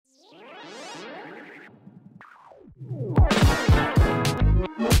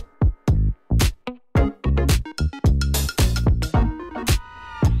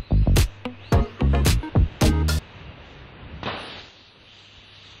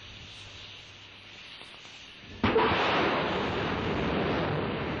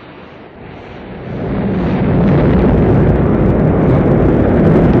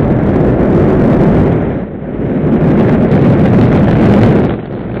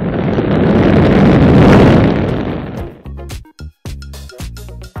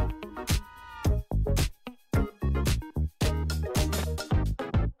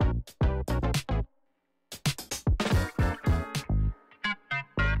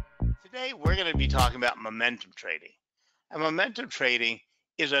Today, we're going to be talking about momentum trading. And momentum trading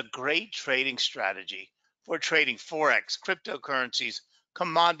is a great trading strategy for trading Forex, cryptocurrencies,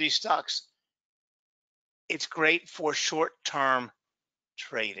 commodity stocks. It's great for short term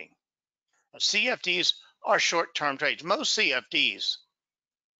trading. CFDs are short term trades. Most CFDs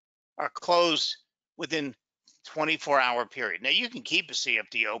are closed within 24-hour period. Now, you can keep a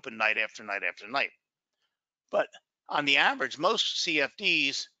CFD open night after night after night. But on the average, most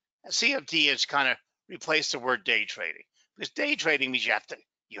CFDs, CFD has kind of replaced the word day trading, because day trading means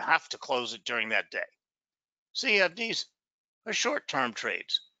you have to close it during that day. CFDs are short-term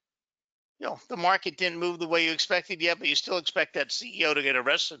trades. The market didn't move the way you expected yet, but you still expect that CEO to get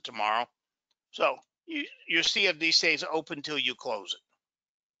arrested tomorrow. So your CFD stays open till you close it.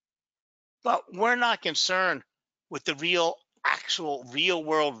 But we're not concerned with the actual real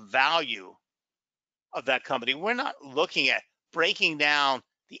world value of that company. We're not looking at breaking down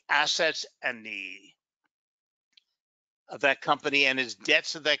the assets and of that company and its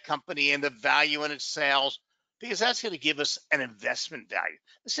debts of that company and the value in its sales, because that's going to give us an investment value.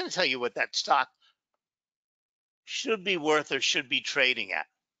 It's going to tell you what that stock should be worth or should be trading at.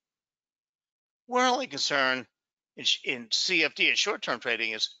 We're only concerned in CFD and short-term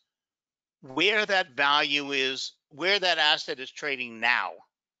trading is where that value is, where that asset is trading now,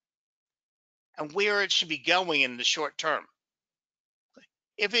 and where it should be going in the short term.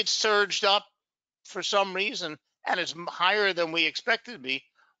 If it's surged up for some reason and it's higher than we expect it to be,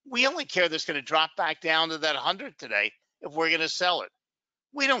 we only care that it's going to drop back down to that 100 today if we're going to sell it.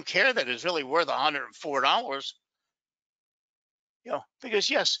 We don't care that it's really worth $104, because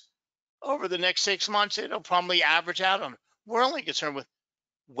yes, over the next 6 months, it'll probably average out on. We're only concerned with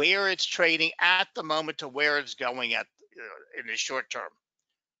where it's trading at the moment to where it's going at in the short term.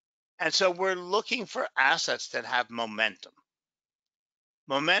 And so we're looking for assets that have momentum.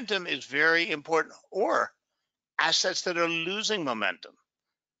 Momentum is very important, or assets that are losing momentum.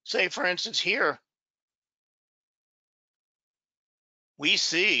 Say, for instance, here, we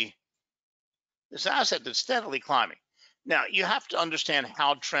see this asset that's steadily climbing. Now, you have to understand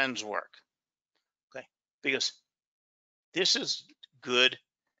how trends work, okay? Because this is good.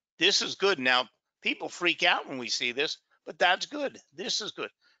 This is good. Now, people freak out when we see this, but that's good. This is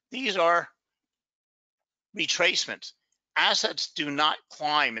good. These are retracements. Assets do not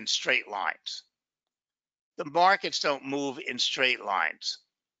climb in straight lines. The markets don't move in straight lines.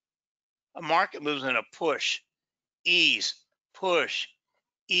 A market moves in a push, ease, push,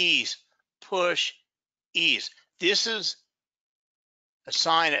 ease, push, ease. This is a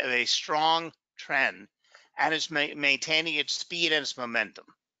sign of a strong trend, and it's maintaining its speed and its momentum.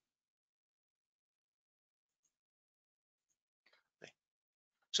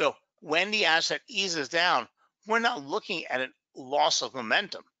 So when the asset eases down, we're not looking at a loss of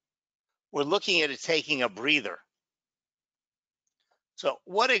momentum. We're looking at it taking a breather. So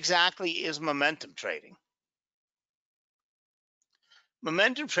what exactly is momentum trading?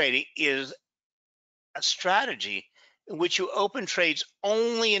 Momentum trading is a strategy in which you open trades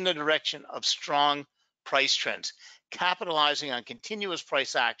only in the direction of strong price trends, capitalizing on continuous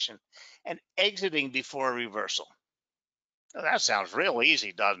price action and exiting before a reversal. Now, that sounds real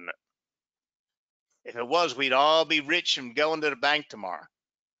easy, doesn't it? If it was, we'd all be rich and going to the bank tomorrow.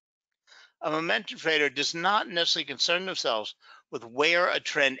 A momentum trader does not necessarily concern themselves with where a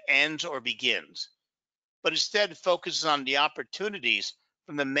trend ends or begins, but instead focuses on the opportunities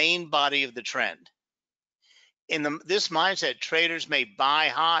from the main body of the trend. In this mindset, traders may buy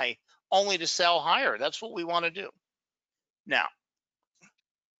high only to sell higher. That's what we want to do. Now,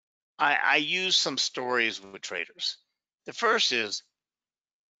 I use some stories with traders. The first is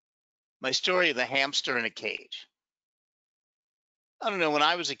my story of the hamster in a cage. I don't know, when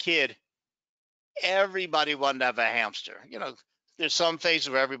I was a kid, everybody wanted to have a hamster. There's some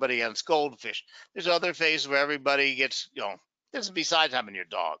phases where everybody has goldfish. There's other phases where everybody gets, this is besides having your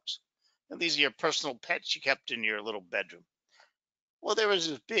dogs. And these are your personal pets you kept in your little bedroom. Well, there was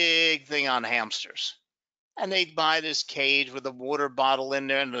this big thing on hamsters. And they'd buy this cage with a water bottle in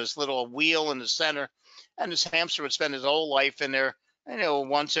there and this little wheel in the center. And this hamster would spend his whole life in there. And,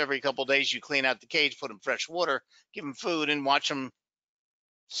 once every couple of days, you clean out the cage, put him fresh water, give him food, and watch him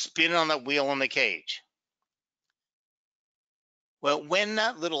spin on that wheel in the cage. Well, when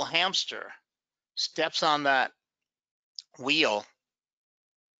that little hamster steps on that wheel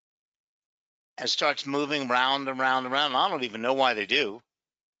and starts moving round and round and round, I don't even know why they do.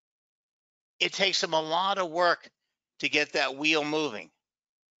 It takes him a lot of work to get that wheel moving.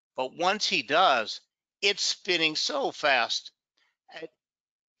 But once he does, it's spinning so fast,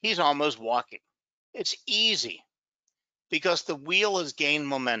 he's almost walking. It's easy because the wheel has gained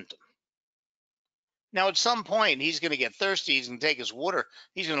momentum. Now, at some point, he's going to get thirsty. He's going to take his water.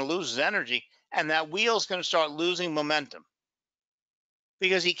 He's going to lose his energy. And that wheel's going to start losing momentum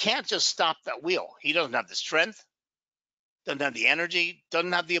because he can't just stop that wheel. He doesn't have the strength, doesn't have the energy,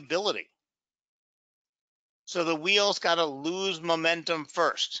 doesn't have the ability. So the wheel's got to lose momentum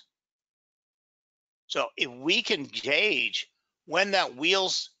first. So if we can gauge when that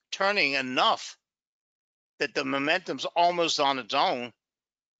wheel's turning enough that the momentum's almost on its own,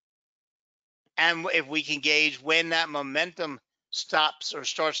 and if we can gauge when that momentum stops or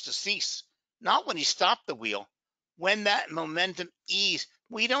starts to cease, not when you stop the wheel, when that momentum ease,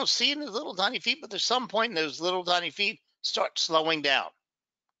 we don't see it in those little tiny feet, but there's some point in those little tiny feet start slowing down.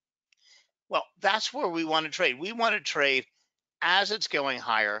 Well, that's where we want to trade. We want to trade as it's going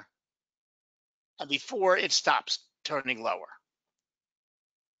higher and before it stops turning lower.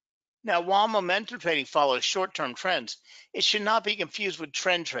 Now, while momentum trading follows short-term trends, it should not be confused with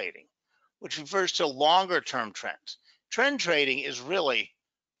trend trading, which refers to longer-term trends. Trend trading is really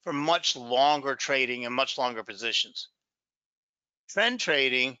for much longer trading and much longer positions. Trend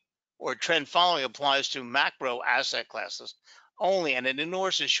trading or trend following applies to macro asset classes only, and it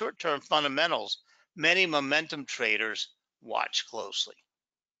ignores the short-term fundamentals many momentum traders watch closely.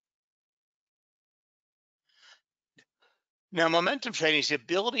 Now, momentum trading is the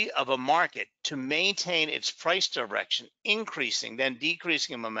ability of a market to maintain its price direction, increasing, then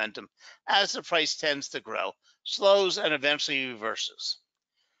decreasing in momentum as the price tends to grow, slows, and eventually reverses.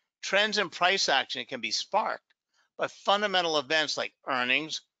 Trends in price action can be sparked by fundamental events like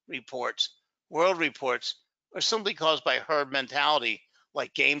earnings, reports, world reports, or simply caused by herd mentality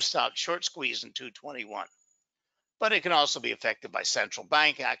like GameStop short squeeze in 221. But it can also be affected by central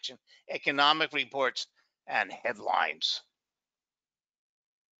bank action, economic reports, and headlines.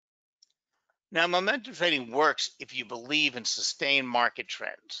 Now, momentum trading works if you believe in sustained market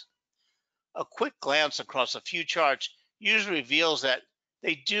trends. A quick glance across a few charts usually reveals that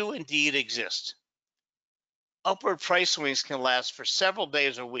they do indeed exist. Upward price swings can last for several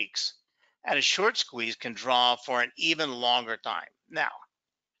days or weeks, and a short squeeze can draw for an even longer time. Now,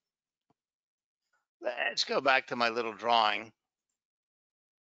 let's go back to my little drawing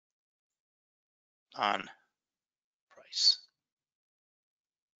on price.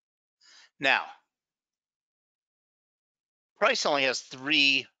 Now, price only has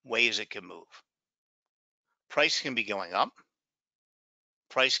three ways it can move. Price can be going up,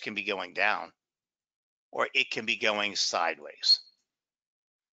 price can be going down, or it can be going sideways.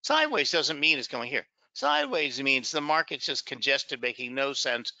 Sideways doesn't mean it's going here. Sideways means the market's just congested, making no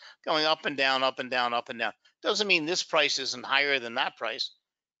sense, going up and down, up and down, up and down. Doesn't mean this price isn't higher than that price.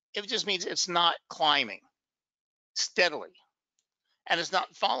 It just means it's not climbing steadily and it's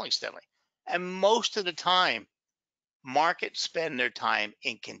not falling steadily. And most of the time, markets spend their time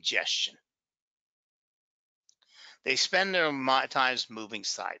in congestion. They spend their times moving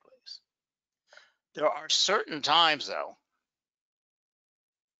sideways. There are certain times, though,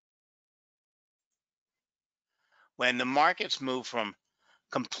 when the markets move from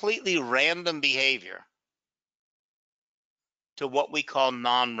completely random behavior to what we call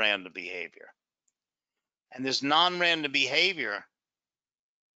non-random behavior. And this non-random behavior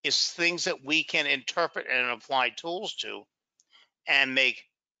is things that we can interpret and apply tools to and make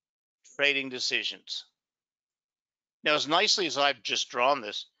trading decisions. Now, as nicely as I've just drawn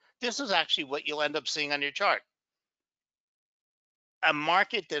this is actually what you'll end up seeing on your chart. A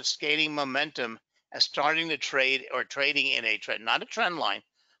market that's gaining momentum and starting to trade or trading in a trend, not a trend line,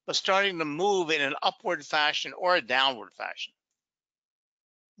 but starting to move in an upward fashion or a downward fashion.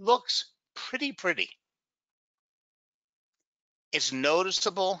 Looks pretty. It's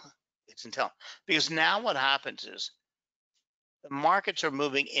noticeable, it's intelligent. Because now what happens is the markets are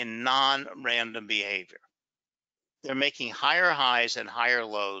moving in non-random behavior. They're making higher highs and higher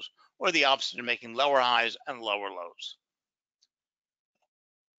lows, or the opposite, they're making lower highs and lower lows.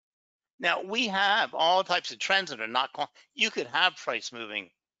 Now, we have all types of trends that are not, you could have price moving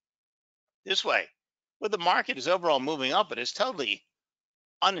this way, where the market is overall moving up, but it's totally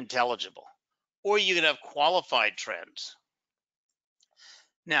unintelligible. Or you can have qualified trends.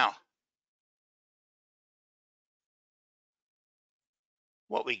 Now,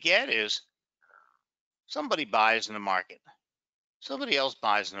 what we get is somebody buys in the market. Somebody else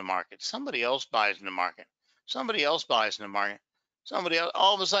buys in the market. Somebody else buys in the market. Somebody else buys in the market. Somebody else.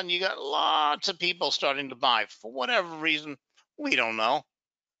 All of a sudden, you got lots of people starting to buy for whatever reason. We don't know,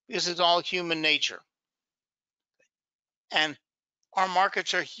 because it's all human nature. And our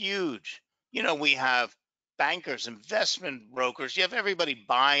markets are huge. You know, we have bankers, investment brokers. You have everybody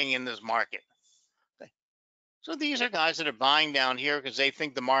buying in this market. Okay. So these are guys that are buying down here because they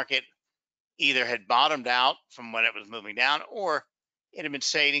think the market either had bottomed out from when it was moving down, or it had been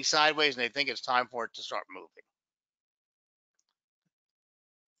trading sideways and they think it's time for it to start moving.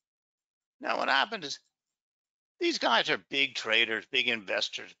 Now, what happened is these guys are big traders, big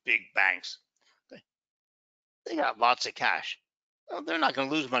investors, big banks. They got lots of cash. Well, they're not going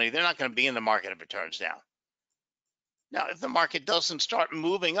to lose money. They're not going to be in the market if it turns down. Now, if the market doesn't start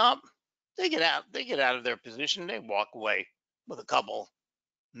moving up, they get out. They get out of their position. They walk away with a couple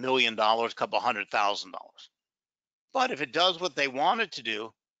 $1 million, couple $100,000. But if it does what they want it to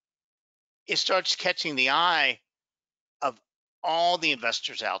do, it starts catching the eye of all the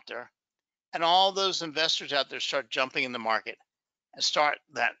investors out there, and all those investors out there start jumping in the market and start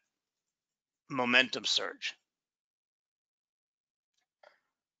that momentum surge.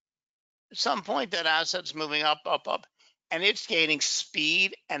 At some point, that asset's moving up, up, up, and it's gaining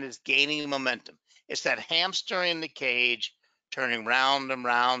speed and it's gaining momentum. It's that hamster in the cage turning round and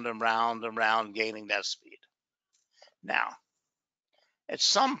round and round and round, gaining that speed. Now, at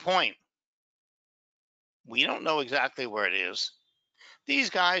some point, we don't know exactly where it is.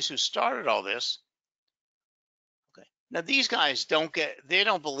 These guys who started all this, okay, now these guys they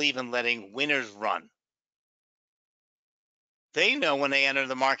don't believe in letting winners run. They know when they enter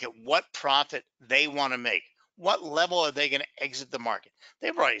the market what profit they want to make. What level are they going to exit the market?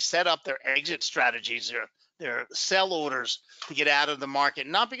 They've already set up their exit strategies, their sell orders to get out of the market,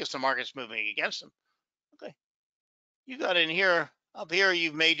 not because the market's moving against them. Okay, you got in here, up here,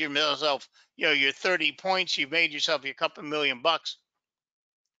 you've made yourself, your 30 points, you've made yourself your couple $1,000,000.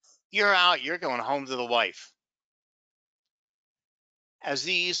 You're out, you're going home to the wife. As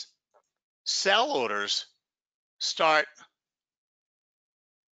these sell orders start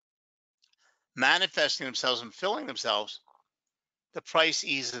manifesting themselves and filling themselves, the price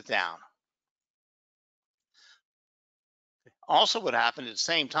eases down. Also, what happened at the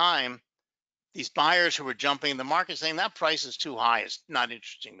same time, these buyers who were jumping in the market saying that price is too high, it's not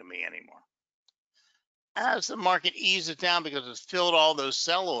interesting to me anymore. As the market eases down because it's filled all those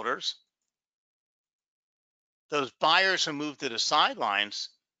sell orders, those buyers who moved to the sidelines,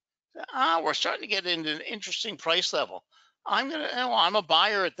 we're starting to get into an interesting price level. I'm a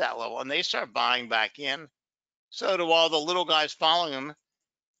buyer at that level, and they start buying back in. So do all the little guys following them,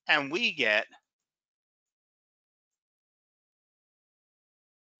 and we get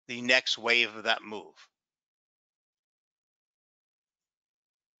the next wave of that move.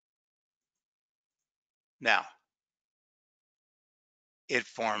 Now, it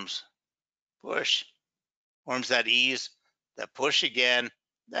forms push, forms that ease, that push again,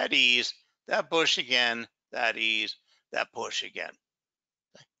 that ease, that push again, that ease, that push again.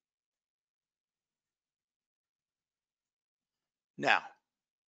 Now,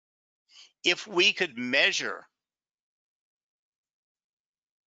 if we could measure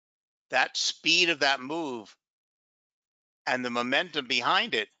that speed of that move and the momentum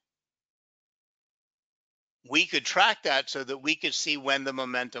behind it, we could track that so that we could see when the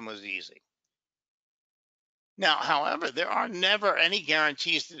momentum was easing. Now, however, there are never any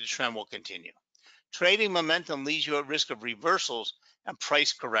guarantees that the trend will continue. Trading momentum leaves you at risk of reversals and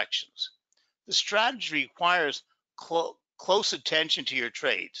price corrections. The strategy requires close attention to your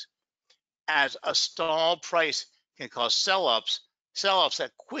trades, as a stalled price can cause sell-offs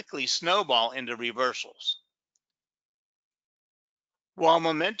that quickly snowball into reversals. While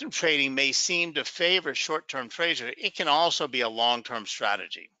momentum trading may seem to favor short-term traders, it can also be a long-term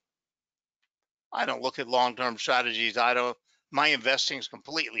strategy. I don't look at long-term strategies. My investing is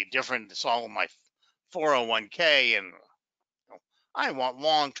completely different. It's all in my 401k, and I want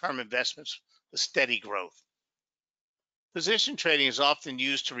long-term investments with steady growth. Position trading is often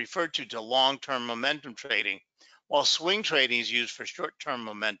used to refer to long-term momentum trading, while swing trading is used for short-term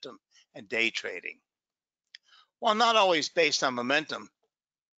momentum and day trading. While not always based on momentum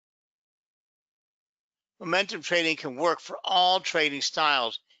trading can work for all trading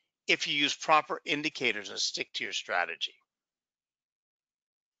styles if you use proper indicators and stick to your strategy.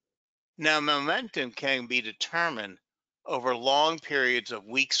 Now, momentum can be determined over long periods of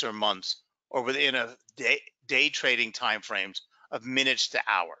weeks or months, or within a day trading timeframes of minutes to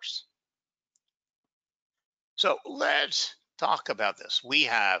hours. So let's talk about this.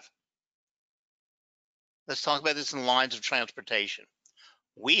 Let's talk about this in lines of transportation.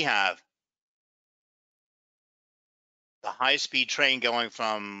 We have the high-speed train going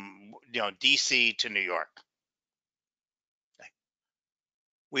from DC to New York. Okay.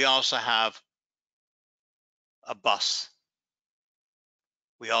 We also have a bus.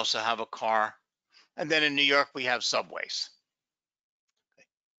 We also have a car. And then in New York, we have subways. Okay.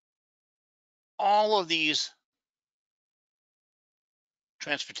 All of these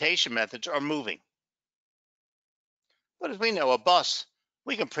transportation methods are moving. But as we know, a bus,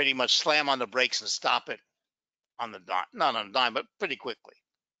 we can pretty much slam on the brakes and stop it on the dime, not on a dime, but pretty quickly.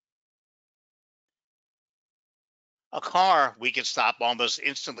 A car, we can stop almost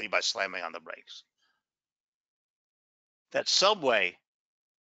instantly by slamming on the brakes. That subway,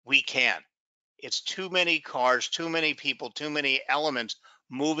 we can't. It's too many cars, too many people, too many elements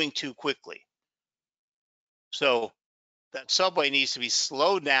moving too quickly. So that subway needs to be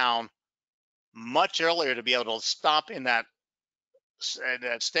slowed down much earlier to be able to stop in that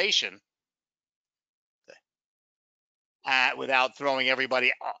station without throwing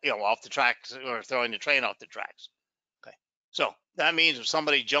everybody off the tracks or throwing the train off the tracks. Okay, so that means if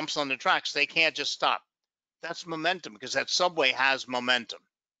somebody jumps on the tracks, they can't just stop. That's momentum, because that subway has momentum.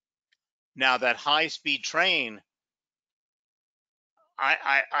 Now that high-speed train,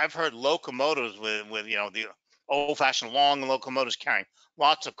 I've heard locomotives with the old-fashioned long locomotives carrying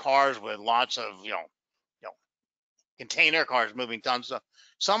lots of cars with lots of container cars moving tons of.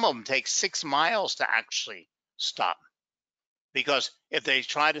 Some of them take 6 miles to actually stop, because if they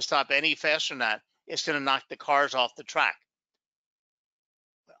try to stop any faster than that, it's going to knock the cars off the track.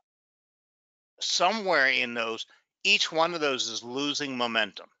 Somewhere in those, each one of those is losing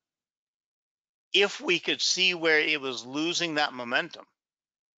momentum. If we could see where it was losing that momentum,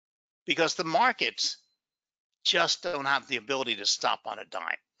 because the markets just don't have the ability to stop on a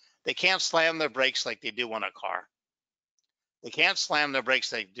dime. They can't slam their brakes like they do on a car. They can't slam their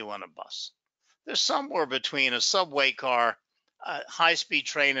brakes like they do on a bus. They're somewhere between a subway car, a high-speed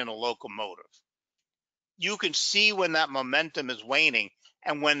train, and a locomotive. You can see when that momentum is waning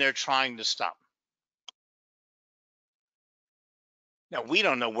and when they're trying to stop. Now, we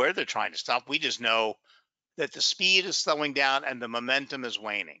don't know where they're trying to stop. We just know that the speed is slowing down and the momentum is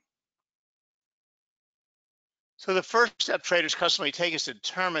waning. So the first step traders customarily take is to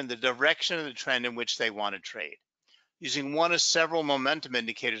determine the direction of the trend in which they want to trade, using one of several momentum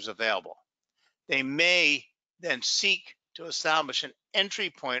indicators available. They may then seek to establish an entry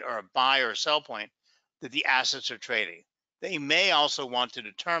point or a buy or sell point that the assets are trading. They may also want to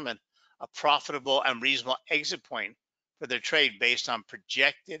determine a profitable and reasonable exit point for their trade based on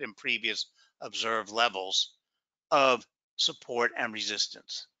projected and previous observed levels of support and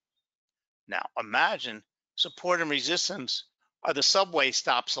resistance. Now, imagine support and resistance are the subway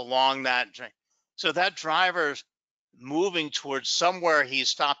stops along that train. So that driver's moving towards somewhere he's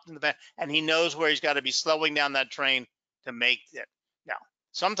stopped in the back, and he knows where he's got to be slowing down that train to make it. Now,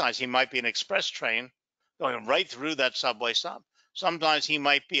 sometimes he might be an express train going right through that subway stop. Sometimes he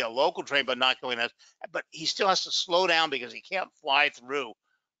might be a local train, but not going that. But he still has to slow down because he can't fly through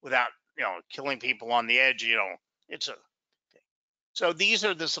without killing people on the edge. It's a So these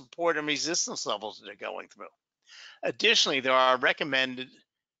are the support and resistance levels that they're going through. Additionally, there are recommended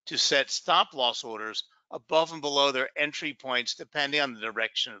to set stop loss orders above and below their entry points depending on the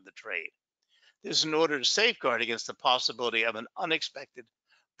direction of the trade. This is in order to safeguard against the possibility of an unexpected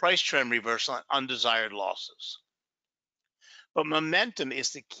price trend reversal and undesired losses. But momentum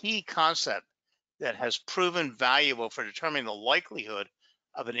is the key concept that has proven valuable for determining the likelihood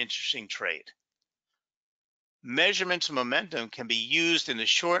of an interesting trade. Measurements of momentum can be used in the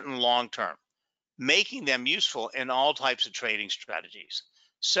short and long term, making them useful in all types of trading strategies.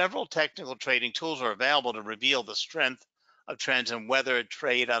 Several technical trading tools are available to reveal the strength of trends and whether a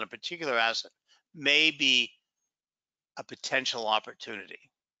trade on a particular asset may be a potential opportunity.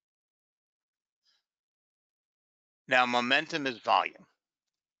 Now, momentum is volume.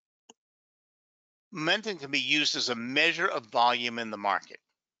 Momentum can be used as a measure of volume in the market.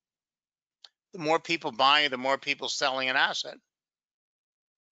 The more people buying, the more people selling an asset,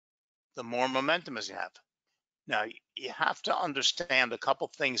 the more momentum as you have. Now, you have to understand a couple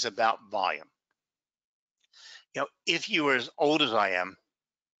things about volume. If you were as old as I am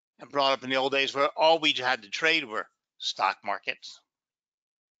and brought up in the old days where all we had to trade were stock markets,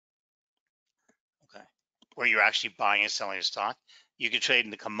 okay, where you're actually buying and selling a stock. You could trade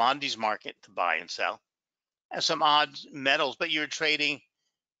in the commodities market to buy and sell, and some odd metals, but you're trading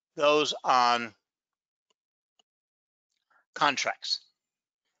those on contracts.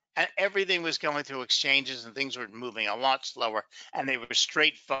 And everything was going through exchanges and things were moving a lot slower and they were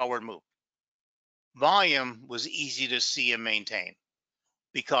straightforward move. Volume was easy to see and maintain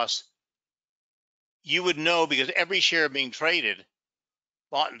because you would know, because every share being traded,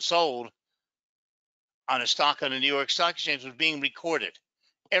 bought and sold on a stock on the New York Stock Exchange was being recorded.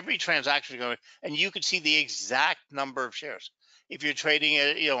 Every transaction going, and you could see the exact number of shares. If you're trading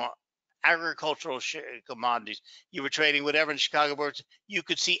agricultural commodities, you were trading whatever in Chicago boards, you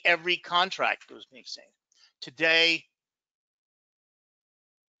could see every contract that was being exchanged. Today,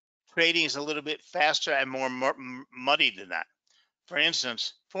 trading is a little bit faster and more muddy than that. For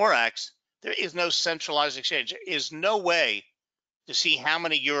instance, Forex, there is no centralized exchange. There is no way to see how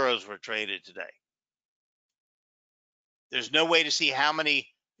many euros were traded today. There's no way to see how many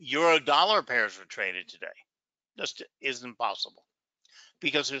euro dollar pairs were traded today. Just isn't possible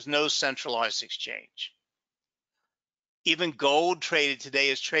because there's no centralized exchange. Even gold traded today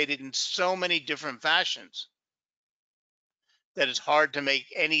is traded in so many different fashions that it's hard to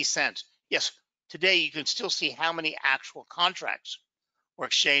make any sense. Yes, today you can still see how many actual contracts were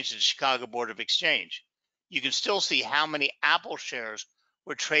exchanged at the Chicago Board of Exchange. You can still see how many Apple shares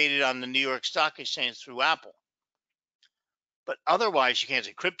were traded on the New York Stock Exchange through Apple. But otherwise, you can't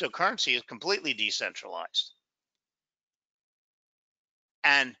say cryptocurrency is completely decentralized.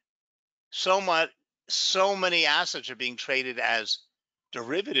 And so many assets are being traded as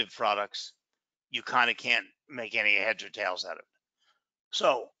derivative products, you kind of can't make any heads or tails out of it.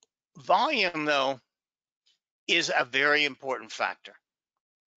 So volume, though, is a very important factor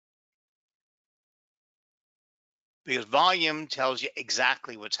because volume tells you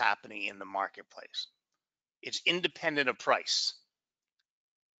exactly what's happening in the marketplace. It's independent of price.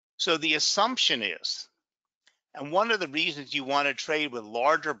 So the assumption is, and one of the reasons you want to trade with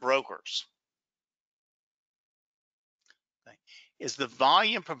larger brokers, okay, is the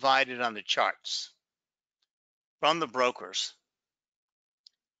volume provided on the charts from the brokers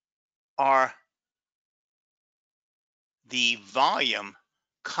are the volume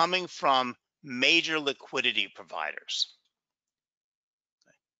coming from major liquidity providers.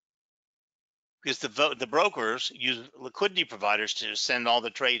 Because the brokers use liquidity providers to send all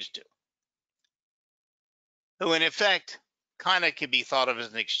the trades to, who in effect kind of can be thought of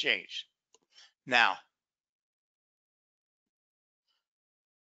as an exchange. Now,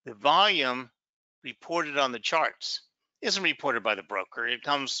 the volume reported on the charts isn't reported by the broker. It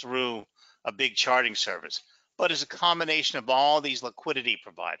comes through a big charting service, but it's a combination of all these liquidity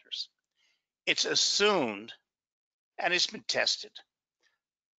providers. It's assumed, and it's been tested,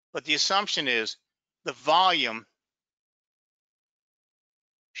 but the assumption is the volume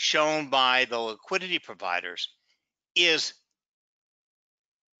shown by the liquidity providers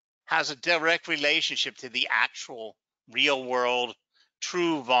has a direct relationship to the actual real world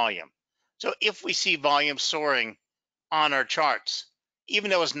true volume. So if we see volume soaring on our charts, even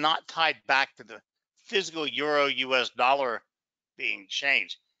though it's not tied back to the physical euro US dollar being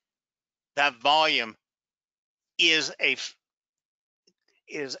changed, that volume is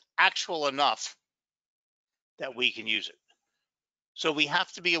actual enough that we can use it. So we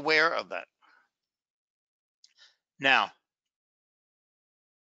have to be aware of that. Now,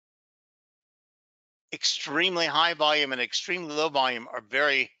 extremely high volume and extremely low volume are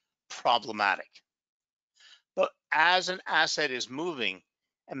very problematic. But as an asset is moving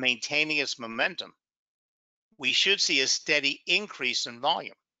and maintaining its momentum, we should see a steady increase in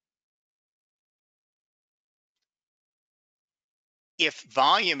volume. If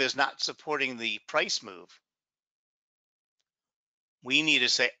volume is not supporting the price move, we need to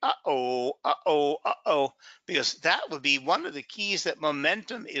say, uh-oh, because that would be one of the keys that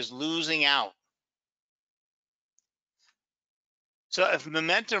momentum is losing out. So if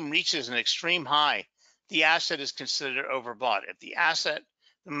momentum reaches an extreme high, the asset is considered overbought. If the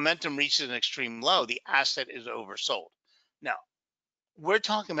momentum reaches an extreme low, the asset is oversold. Now, we're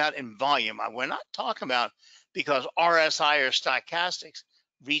talking about in volume. We're not talking about because RSI or stochastics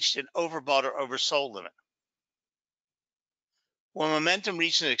reached an overbought or oversold limit. When momentum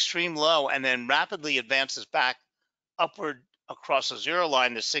reaches an extreme low and then rapidly advances back upward across a zero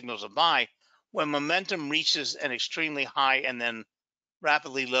line, the signals a buy. When momentum reaches an extremely high and then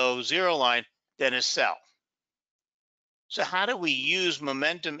rapidly low zero line, then a sell. So how do we use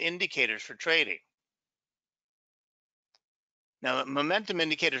momentum indicators for trading? Now, momentum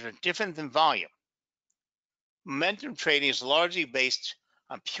indicators are different than volume. Momentum trading is largely based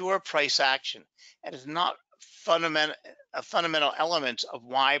on pure price action and is not a fundamental element of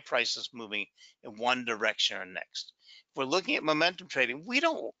why price is moving in one direction or next. If we're looking at momentum trading, we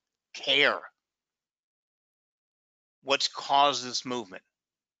don't care what's caused this movement.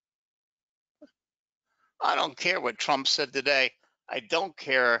 I don't care what Trump said today. I don't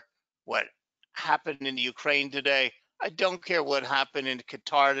care what happened in Ukraine today. I don't care what happened in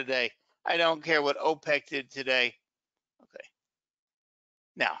Qatar today. I don't care what OPEC did today. Okay.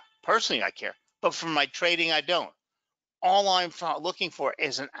 Now, personally, I care, but for my trading, I don't. All I'm looking for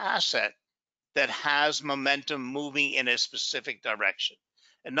is an asset that has momentum moving in a specific direction.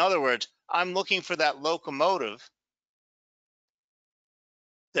 In other words, I'm looking for that locomotive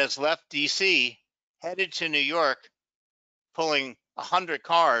that's left DC, headed to New York, pulling 100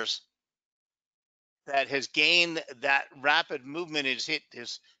 cars that has gained that rapid movement, is hit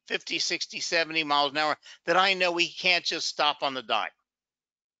his 50, 60, 70 miles an hour, that I know he can't just stop on the dime.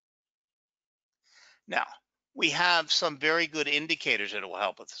 Now, we have some very good indicators that will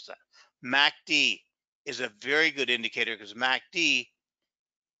help with that. MACD is a very good indicator because MACD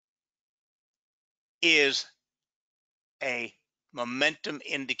is a momentum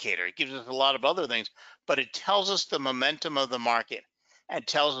indicator. It gives us a lot of other things, but it tells us the momentum of the market and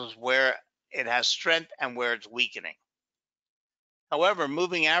tells us where it has strength and where it's weakening. However,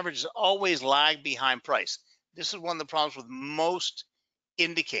 moving averages always lag behind price. This is one of the problems with most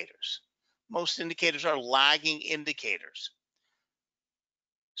indicators. Most indicators are lagging indicators.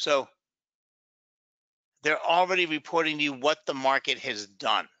 So they're already reporting to you what the market has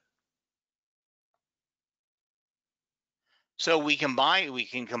done. So we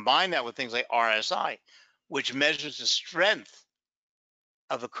can combine that with things like RSI, which measures the strength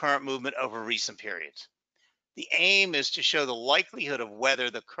of the current movement over recent periods. The aim is to show the likelihood of whether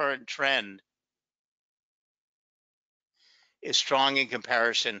the current trend is strong in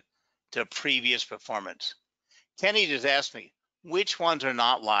comparison to previous performance. Kenny just asked me, which ones are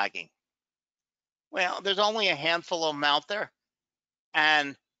not lagging? Well, there's only a handful of them out there.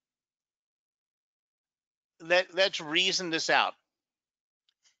 And let's reason this out.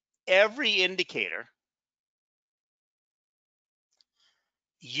 Every indicator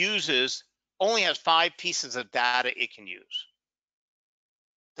only has 5 pieces of data it can use.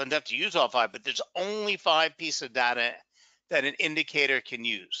 Doesn't have to use all 5, but there's only 5 pieces of data that an indicator can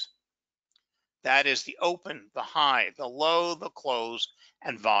use. That is the open, the high, the low, the close,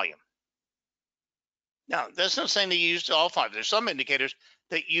 and volume. Now, that's not saying that you use all 5. There's some indicators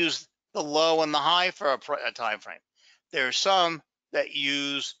that use the low and the high for a time frame. There are some that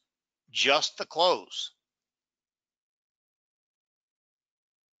use just the close.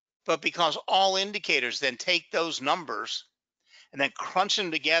 But because all indicators then take those numbers and then crunch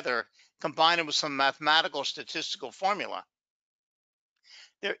them together, combine them with some mathematical statistical formula,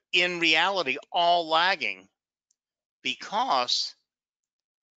 they're in reality all lagging, because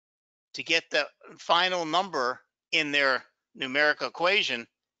to get the final number in their numerical equation,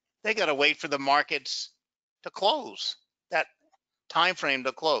 they got to wait for the markets to close, that time frame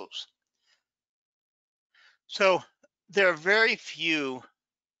to close. So there are very few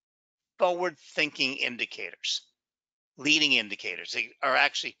forward-thinking indicators, leading indicators. They are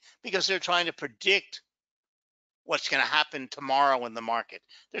actually, because they're trying to predict what's going to happen tomorrow in the market.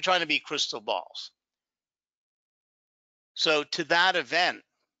 They're trying to be crystal balls. So to that event,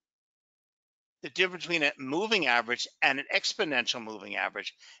 the difference between a moving average and an exponential moving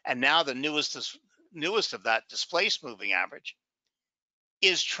average, and now the newest of that, displaced moving average,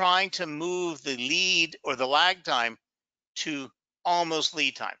 is trying to move the lead or the lag time to almost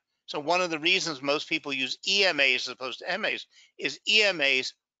lead time. So one of the reasons most people use EMAs as opposed to MAs is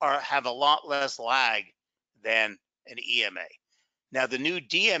EMAs have a lot less lag than an EMA. Now, the new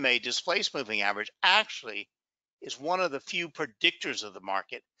DMA, displaced moving average, actually is one of the few predictors of the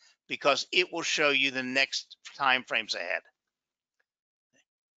market, because it will show you the next time frames ahead.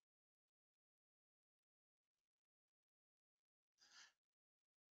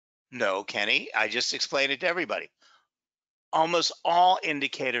 No, Kenny, I just explained it to everybody. Almost all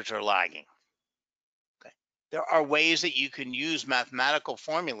indicators are lagging. Okay. There are ways that you can use mathematical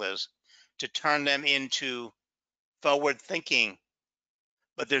formulas to turn them into forward thinking,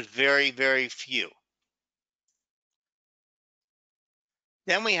 but there's very, very few.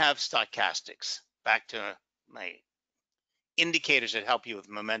 Then we have stochastics. Back to my indicators that help you with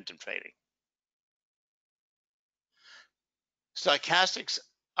momentum trading. Stochastics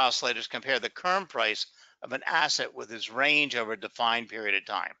oscillators compare the current price of an asset with its range over a defined period of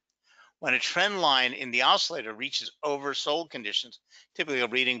time. When a trend line in the oscillator reaches oversold conditions, typically a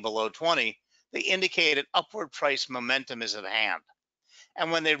reading below 20, they indicate an upward price momentum is at hand.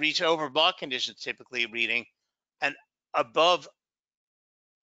 And when they reach overbought conditions, typically reading an above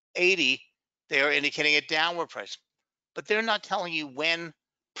 80, they are indicating a downward price. But they're not telling you when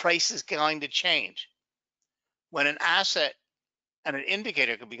price is going to change. When an asset and an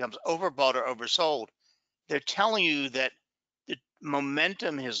indicator becomes overbought or oversold, they're telling you that the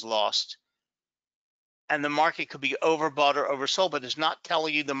momentum has lost and the market could be overbought or oversold, but it's not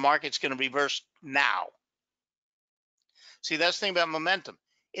telling you the market's going to reverse now. See, that's the thing about momentum.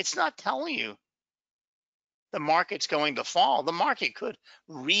 It's not telling you the market's going to fall. The market could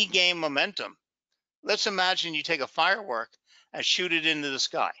regain momentum. Let's imagine you take a firework and shoot it into the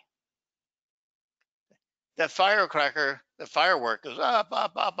sky. That firework goes up,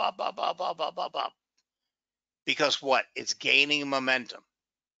 up, up, up, up, up, up, up, up, up. because what? It's gaining momentum.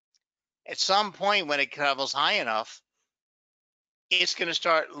 At some point when it travels high enough, it's going to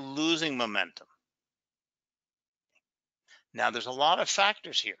start losing momentum. Now, there's a lot of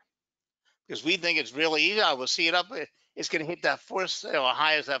factors here because we think it's really easy. I will see it up. It's going to hit that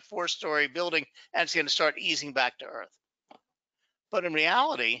high as that 4-story building, and it's going to start easing back to earth. But in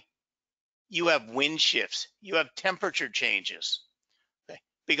reality, you have wind shifts, you have temperature changes. Okay?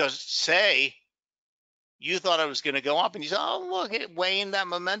 Because say you thought it was going to go up, and you said, "Oh, look, it waned that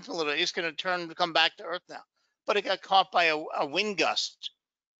momentum a little. It's going to come back to earth now." But it got caught by a wind gust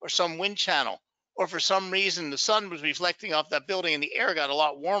or some wind channel, or for some reason the sun was reflecting off that building and the air got a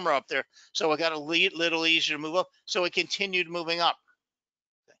lot warmer up there, so it got a little easier to move up. So it continued moving up.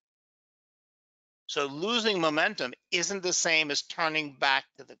 So losing momentum isn't the same as turning back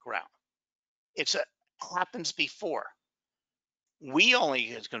to the ground. It happens before. We only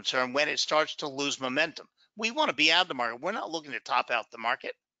is concerned when it starts to lose momentum. We want to be out of the market. We're not looking to top out the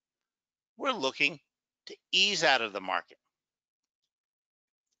market. We're looking to ease out of the market.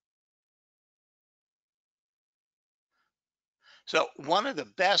 So one of the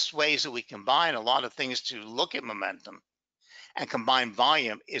best ways that we combine a lot of things to look at momentum and combine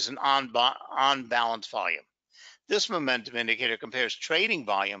volume is an on-balance volume. This momentum indicator compares trading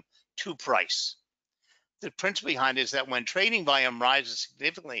volume to price. The principle behind it is that when trading volume rises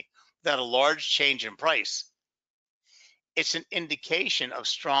significantly without a large change in price, it's an indication of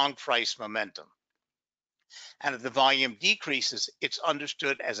strong price momentum. And if the volume decreases, it's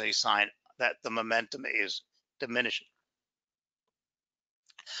understood as a sign that the momentum is diminishing.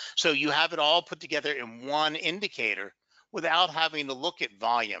 So you have it all put together in one indicator without having to look at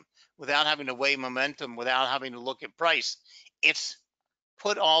volume, without having to weigh momentum, without having to look at price. It's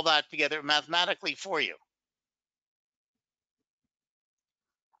put all that together mathematically for you.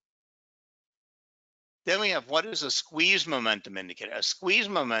 Then we have, what is a squeeze momentum indicator? A squeeze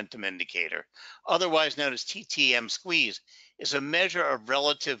momentum indicator, otherwise known as TTM squeeze, is a measure of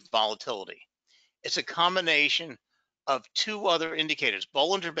relative volatility. It's a combination of two other indicators,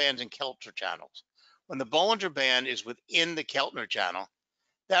 Bollinger Bands and Keltner channels. When the Bollinger Band is within the Keltner channel,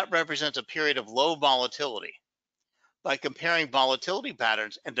 that represents a period of low volatility. By comparing volatility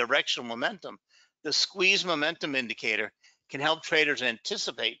patterns and directional momentum, the squeeze momentum indicator can help traders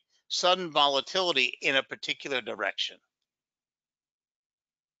anticipate sudden volatility in a particular direction.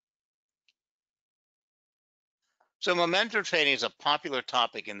 So momentum trading is a popular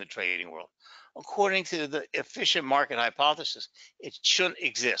topic in the trading world. According to the efficient market hypothesis, it shouldn't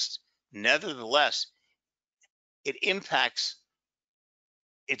exist. Nevertheless, its impact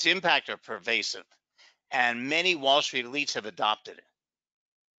are pervasive, and many Wall Street elites have adopted it.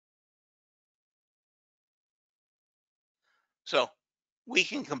 So we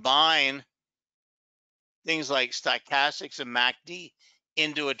can combine things like stochastics and MACD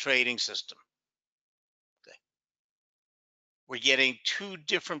into a trading system. Okay. We're getting two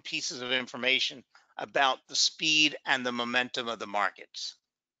different pieces of information about the speed and the momentum of the markets.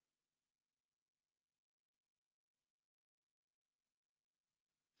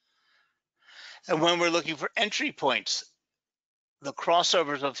 And when we're looking for entry points, the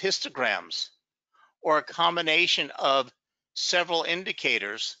crossovers of histograms or a combination of several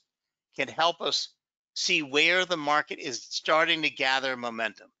indicators can help us see where the market is starting to gather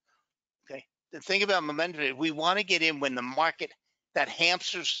momentum. Okay. The thing about momentum, we want to get in when the market, that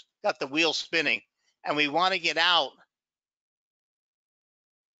hamster's got the wheel spinning, and we want to get out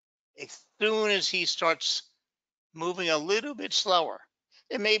as soon as he starts moving a little bit slower.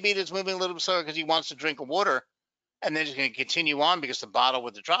 It may be that it's moving a little bit slower because he wants to drink a water, and then he's going to continue on because the bottle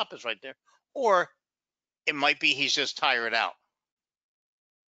with the drop is right there. Or it might be he's just tired out.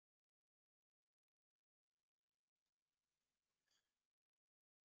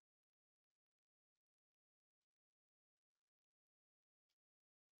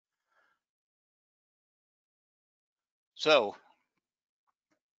 So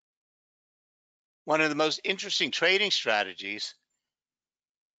one of the most interesting trading strategies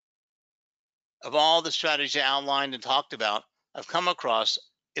of all the strategies outlined and talked about I've come across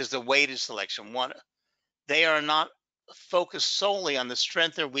is the weighted selection. One, they are not focused solely on the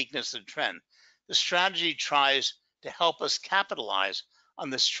strength or weakness of the trend. The strategy tries to help us capitalize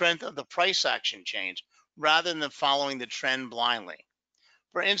on the strength of the price action change rather than following the trend blindly.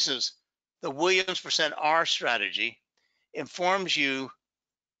 For instance, the Williams percent R strategy informs you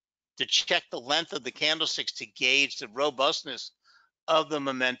to check the length of the candlesticks to gauge the robustness of the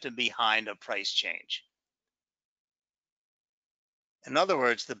momentum behind a price change. In other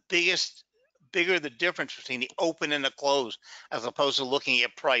words, bigger the difference between the open and the close, as opposed to looking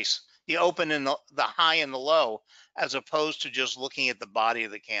at price the open and the high and the low, as opposed to just looking at the body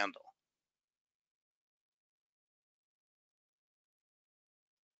of the candle.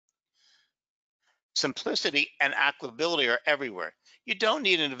 Simplicity and applicability are everywhere. You don't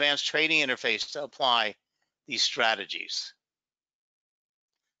need an advanced trading interface to apply these strategies.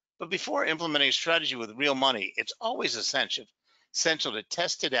 But before implementing a strategy with real money, it's always essential to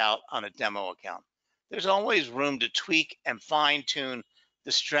test it out on a demo account. There's always room to tweak and fine tune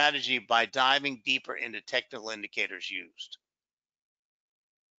the strategy by diving deeper into technical indicators used.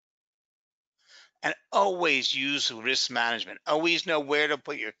 And always use risk management. Always know where to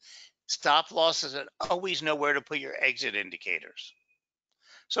put your stop losses and always know where to put your exit indicators.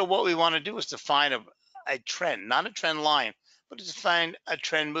 So what we want to do is define a trend, not a trend line, but to define a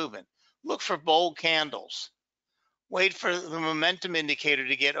trend movement. Look for bold candles. Wait for the momentum indicator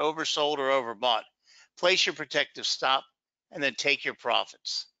to get oversold or overbought. Place your protective stop and then take your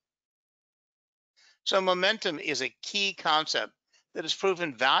profits. So momentum is a key concept that has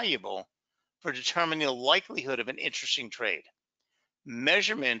proven valuable for determining the likelihood of an interesting trade.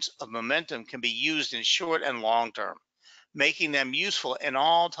 Measurements of momentum can be used in short and long term, making them useful in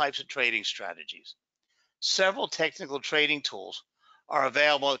all types of trading strategies. Several technical trading tools are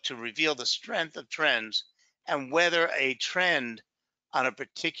available to reveal the strength of trends and whether a trend on a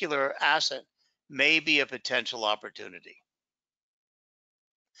particular asset may be a potential opportunity.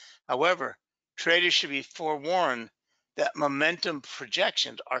 However, traders should be forewarned that momentum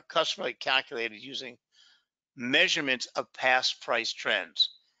projections are customarily calculated using measurements of past price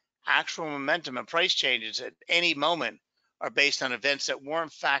trends. Actual momentum and price changes at any moment are based on events that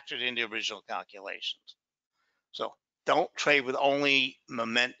weren't factored into original calculations. So don't trade with only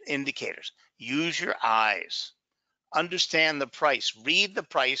moment indicators. Use your eyes. Understand the price. Read the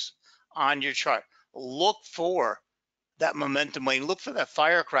price on your chart. Look for that momentum wave. Look for that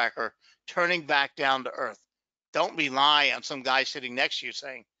firecracker turning back down to earth. Don't rely on some guy sitting next to you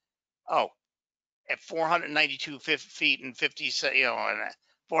saying, "Oh, at 492 feet and 50, and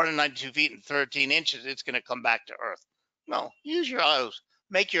 492 feet and 13 inches, it's going to come back to earth." No, use your eyes.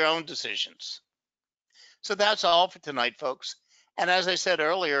 Make your own decisions. So that's all for tonight, folks. And as I said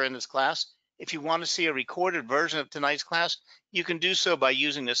earlier in this class, if you want to see a recorded version of tonight's class, you can do so by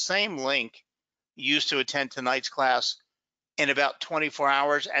using the same link used to attend tonight's class in about 24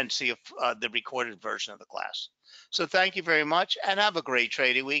 hours and see the recorded version of the class. So thank you very much and have a great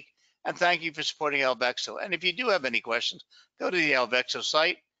trading week. And thank you for supporting Alvexo. And if you do have any questions, go to the Alvexo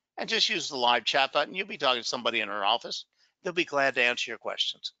site and just use the live chat button. You'll be talking to somebody in our office. They'll be glad to answer your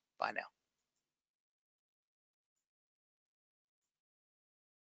questions. Bye now.